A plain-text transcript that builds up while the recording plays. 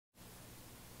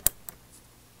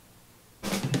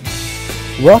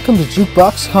Welcome to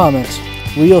Jukebox Comics,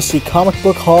 where you'll see comic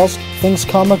book hauls, things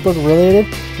comic book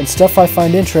related, and stuff I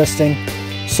find interesting.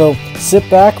 So sit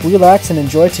back, relax, and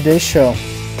enjoy today's show.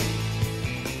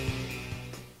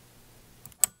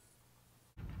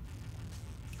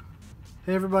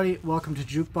 Hey everybody, welcome to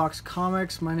Jukebox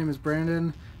Comics. My name is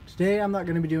Brandon. Today I'm not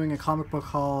going to be doing a comic book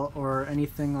haul or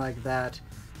anything like that.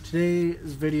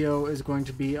 Today's video is going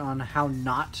to be on how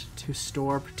not to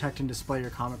store, protect, and display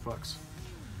your comic books.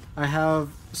 I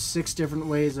have 6 different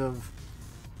ways of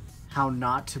how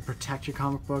not to protect your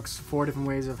comic books, 4 different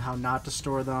ways of how not to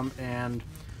store them, and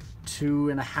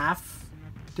 2.5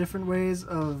 different ways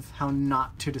of how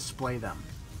not to display them.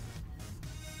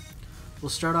 We'll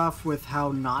start off with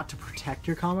how not to protect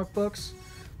your comic books.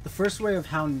 The first way of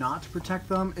how not to protect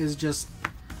them is just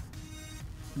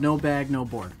no bag, no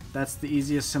board. That's the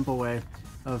easiest, simple way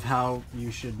of how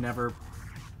you should never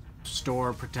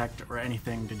store, protect, or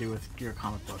anything to do with your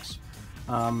comic books.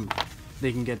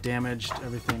 They can get damaged,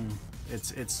 everything.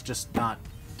 It's just not,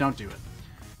 don't do it.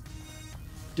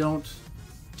 Don't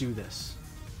do this.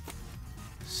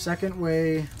 Second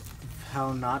way of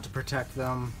how not to protect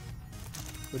them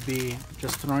would be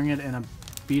just throwing it in a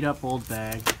beat up old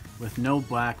bag with no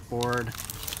blackboard,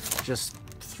 just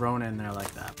thrown in there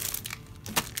like that.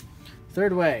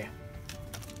 Third way,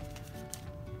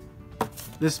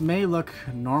 this may look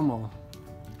normal.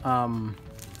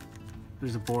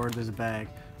 There's a board, there's a bag,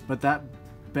 but that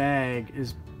bag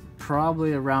is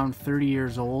probably around 30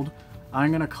 years old.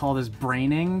 I'm gonna call this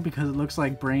braining because it looks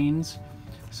like brains.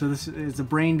 So this is a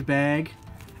brained bag,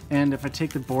 and if I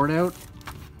take the board out,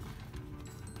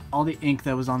 all the ink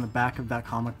that was on the back of that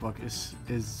comic book is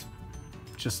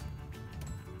just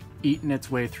eating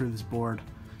its way through this board.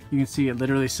 You can see it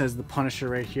literally says The Punisher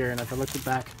right here, and if I look at the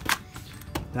back,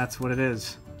 that's what it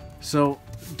is. So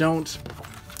don't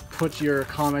put your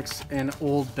comics in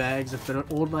old bags. If they're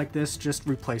old like this, just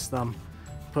replace them.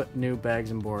 Put new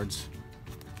bags and boards.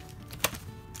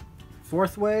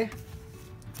 Fourth way,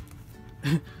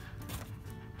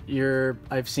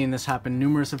 I've seen this happen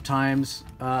numerous of times.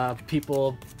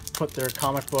 People put their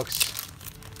comic books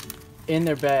in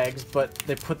their bags, but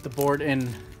they put the board in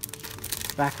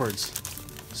backwards.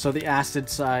 So the acid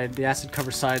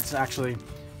cover side's actually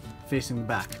facing the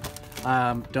back.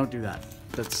 Don't do that.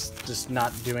 That's just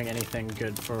not doing anything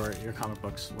good for your comic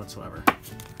books whatsoever.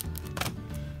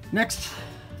 Next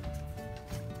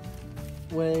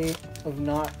way of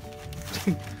not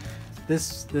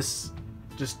this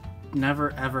just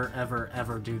never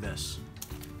ever do this.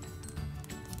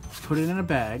 Put it in a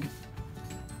bag,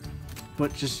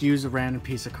 but just use a random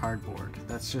piece of cardboard.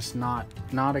 That's just not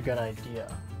a good idea.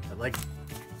 Like,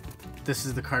 this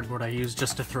is the cardboard I use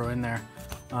just to throw in there.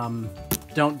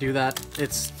 Don't do that.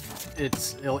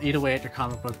 It'll eat away at your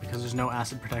comic book because there's no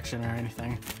acid protection or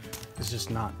anything. It's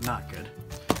just not good.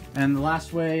 And the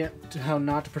last way to how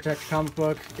not to protect your comic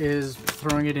book is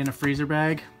throwing it in a freezer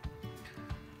bag.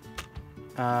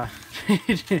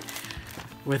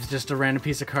 With just a random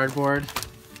piece of cardboard.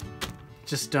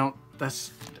 Just don't.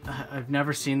 I've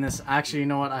never seen this. Actually, you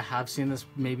know what? I have seen this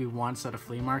maybe once at a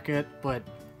flea market, but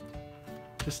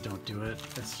just don't do it.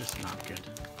 It's just not good.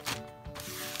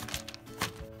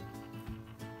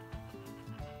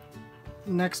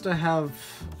 Next, I have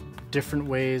different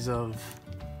ways of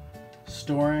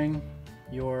storing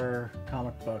your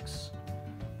comic books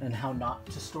and how not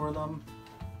to store them.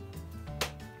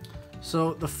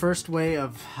 So the first way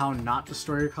of how not to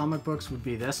store your comic books would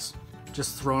be this.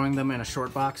 Just throwing them in a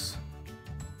short box.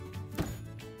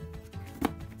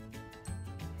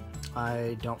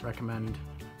 I don't recommend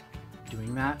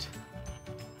doing that.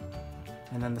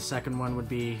 And then the second one would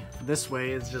be this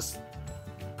way, is just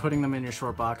putting them in your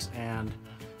short box and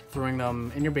throwing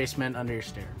them in your basement under your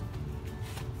stair.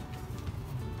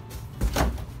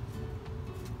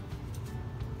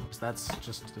 So that's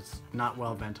just, it's not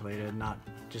well ventilated,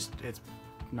 it's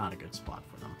not a good spot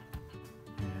for them.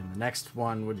 And the next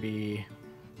one would be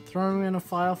throwing them in a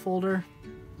file folder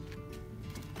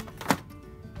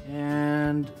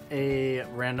and a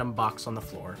random box on the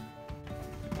floor.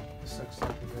 This looks like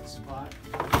a good spot.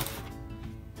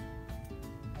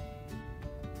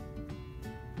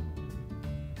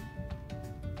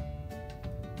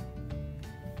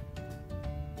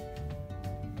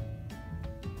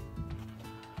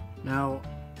 Now,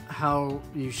 how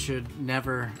you should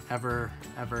never ever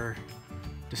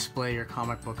display your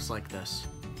comic books like this.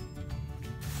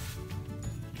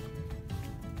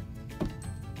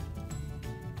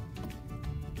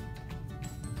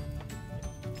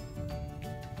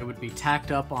 It would be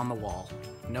tacked up on the wall.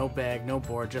 No bag, no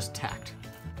board, just tacked.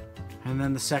 And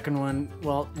then the second one,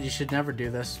 well, you should never do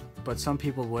this. but some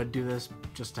people would do this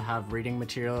just to have reading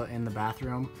material in the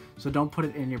bathroom. So don't put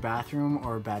it in your bathroom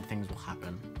or bad things will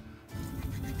happen.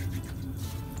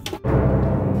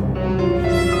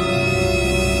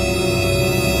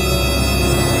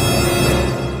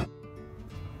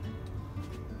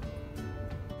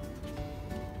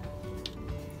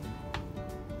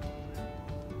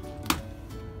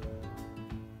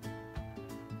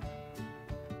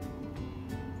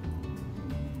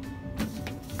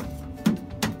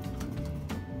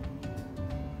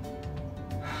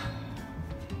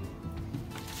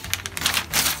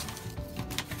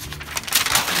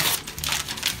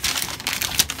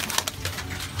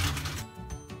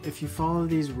 If you follow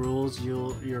these rules,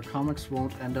 your comics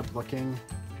won't end up looking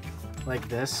like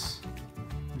this,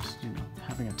 just,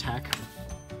 having a tech,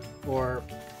 or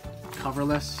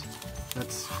coverless.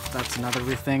 That's another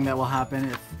thing that will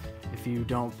happen if you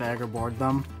don't bag or board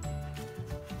them.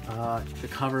 The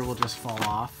cover will just fall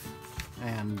off,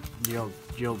 and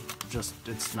you'll just,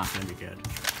 it's not going to be good.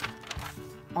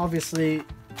 Obviously,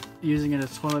 using it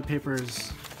as toilet paper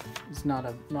is not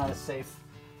a safe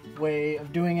way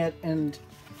of doing it, and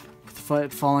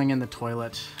it falling in the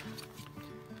toilet,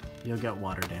 you'll get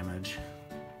water damage.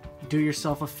 Do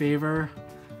yourself a favor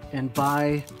and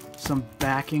buy some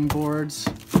backing boards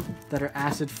that are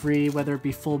acid free, whether it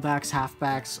be full backs, half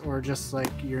backs, or just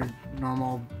like your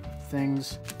normal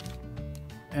things.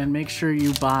 And make sure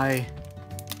you buy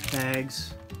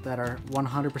bags that are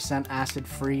 100% acid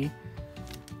free.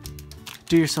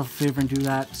 Do yourself a favor and do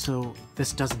that so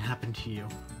this doesn't happen to you.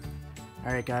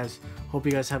 Alright guys, hope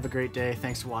you guys have a great day.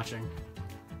 Thanks for watching.